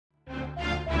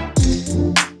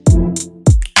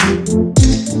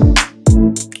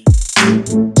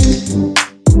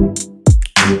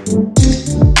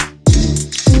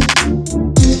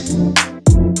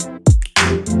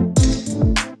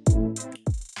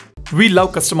We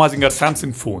love customizing our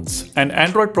Samsung phones, and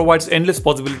Android provides endless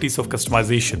possibilities of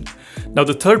customization. Now,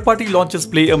 the third-party launchers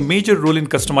play a major role in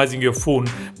customizing your phone,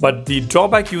 but the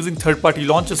drawback using third-party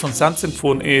launchers on Samsung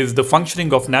phone is the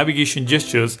functioning of navigation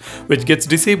gestures, which gets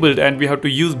disabled and we have to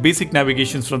use basic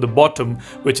navigations from the bottom,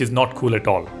 which is not cool at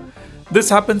all. This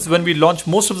happens when we launch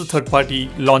most of the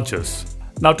third-party launchers.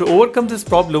 Now, to overcome this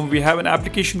problem, we have an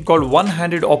application called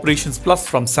One-Handed Operations Plus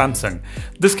from Samsung.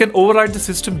 This can override the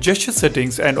system gesture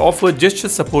settings and offer gesture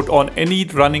support on any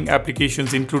running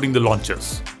applications, including the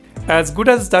launchers. As good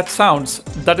as that sounds,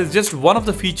 that is just one of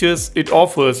the features it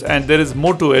offers, and there is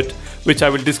more to it, which I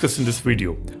will discuss in this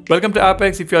video. Welcome to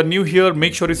Apex. If you are new here,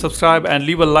 make sure you subscribe and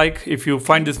leave a like if you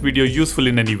find this video useful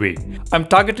in any way. I'm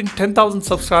targeting 10,000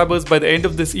 subscribers by the end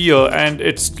of this year, and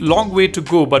it's a long way to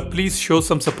go, but please show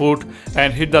some support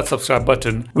and hit that subscribe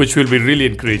button, which will be really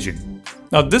encouraging.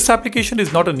 Now, this application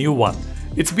is not a new one.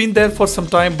 It's been there for some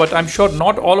time, but I'm sure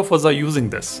not all of us are using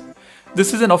this.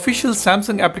 This is an official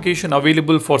Samsung application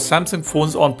available for Samsung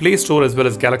phones on Play Store as well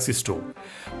as Galaxy Store.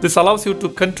 This allows you to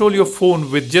control your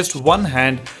phone with just one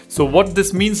hand. So what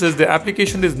this means is the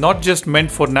application is not just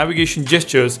meant for navigation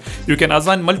gestures. You can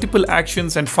assign multiple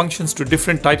actions and functions to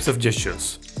different types of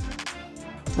gestures.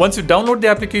 Once you download the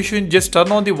application, just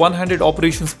turn on the One-Handed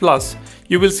Operations Plus.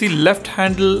 You will see left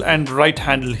handle and right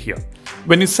handle here.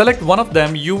 When you select one of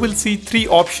them, you will see three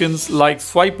options like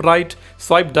swipe right,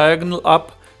 swipe diagonal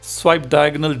up, swipe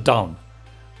diagonal down.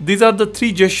 These are the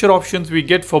three gesture options we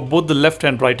get for both the left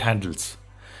and right handles.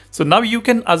 So now you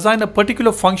can assign a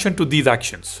particular function to these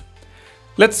actions.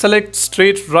 Let's select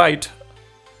straight right.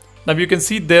 Now you can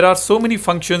see there are so many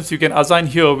functions you can assign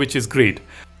here, which is great.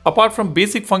 Apart from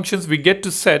basic functions, we get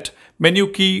to set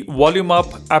menu key, volume up,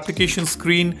 application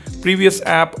screen, previous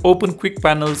app, open quick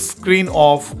panels, screen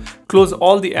off, close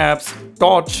all the apps,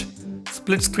 torch,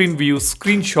 split screen view,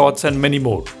 screenshots, and many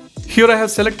more. Here I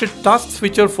have selected task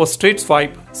switcher for straight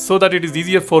swipe so that it is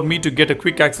easier for me to get a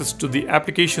quick access to the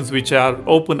applications which are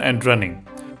open and running.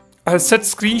 I have set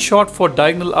screenshot for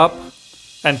diagonal up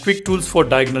and quick tools for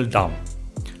diagonal down.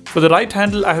 For the right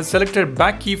handle, I have selected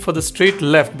back key for the straight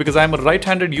left because I am a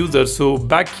right-handed user, so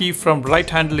back key from right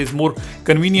handle is more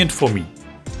convenient for me.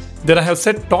 Then I have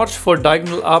set torch for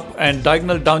diagonal up and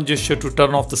diagonal down gesture to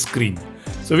turn off the screen.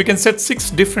 So we can set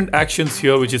 6 different actions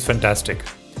here, which is fantastic.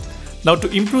 Now, to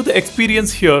improve the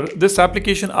experience here, this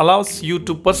application allows you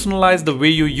to personalize the way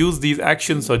you use these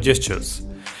actions or gestures.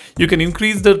 You can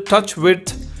increase the touch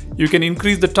width, you can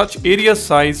increase the touch area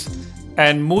size,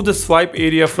 and move the swipe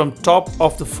area from top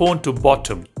of the phone to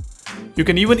bottom. You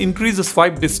can even increase the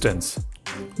swipe distance.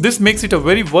 This makes it a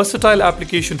very versatile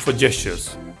application for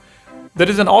gestures. There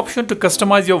is an option to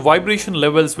customize your vibration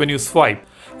levels when you swipe.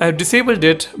 I have disabled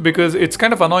it because it's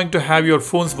kind of annoying to have your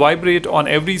phones vibrate on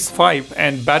every swipe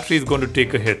and battery is going to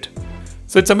take a hit.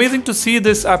 So it's amazing to see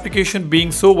this application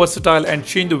being so versatile and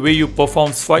change the way you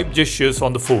perform swipe gestures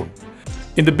on the phone.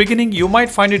 In the beginning, you might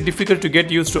find it difficult to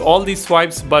get used to all these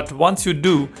swipes, but once you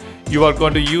do, you are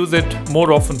going to use it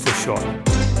more often for sure.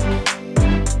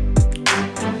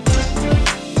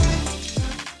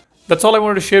 That's all I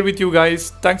wanted to share with you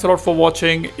guys. Thanks a lot for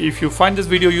watching. If you find this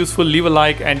video useful, leave a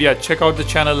like, and yeah, check out the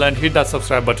channel and hit that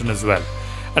subscribe button as well.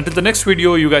 Until the next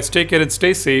video, you guys take care and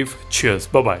stay safe. Cheers.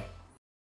 Bye-bye.